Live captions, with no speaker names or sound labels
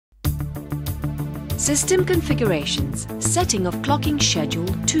System configurations, setting of clocking schedule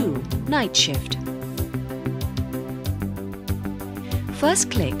 2, night shift. First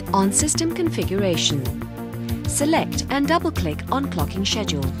click on System configuration. Select and double-click on clocking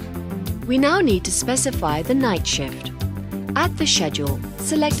schedule. We now need to specify the night shift. At the schedule,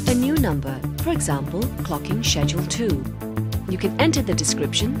 select a new number, for example, clocking schedule 2. You can enter the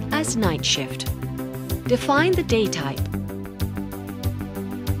description as night shift. Define the day type.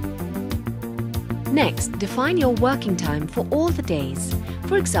 Next, define your working time for all the days.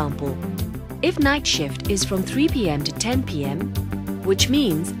 For example, if night shift is from 3 p.m. to 10 p.m., which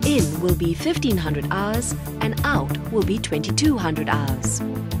means in will be 1500 hours and out will be 2200 hours.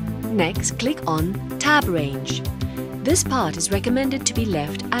 Next, click on Tab Range. This part is recommended to be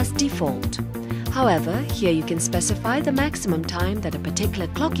left as default. However, here you can specify the maximum time that a particular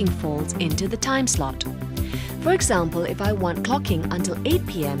clocking falls into the time slot. For example, if I want clocking until 8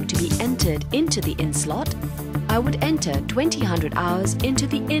 p.m. to be entered into the in slot, I would enter 2000 hours into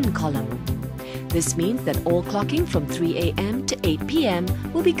the in column. This means that all clocking from 3 a.m. to 8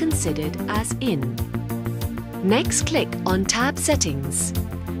 p.m. will be considered as in. Next, click on Tab Settings.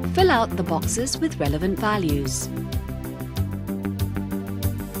 Fill out the boxes with relevant values.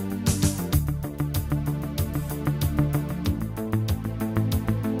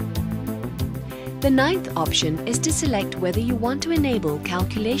 The ninth option is to select whether you want to enable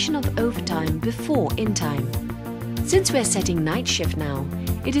calculation of overtime before in time. Since we're setting night shift now,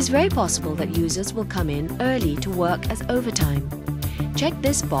 it is very possible that users will come in early to work as overtime. Check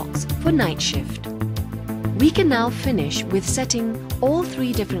this box for night shift. We can now finish with setting all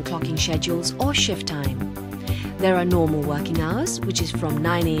 3 different clocking schedules or shift time. There are normal working hours, which is from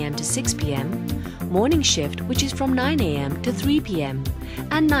 9 a.m. to 6 p.m, morning shift, which is from 9 a.m. to 3 p.m,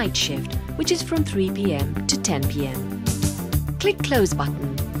 and night shift, which is from 3 p.m. to 10 p.m. Click Close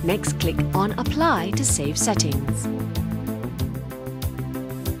button. Next, click on Apply to save settings.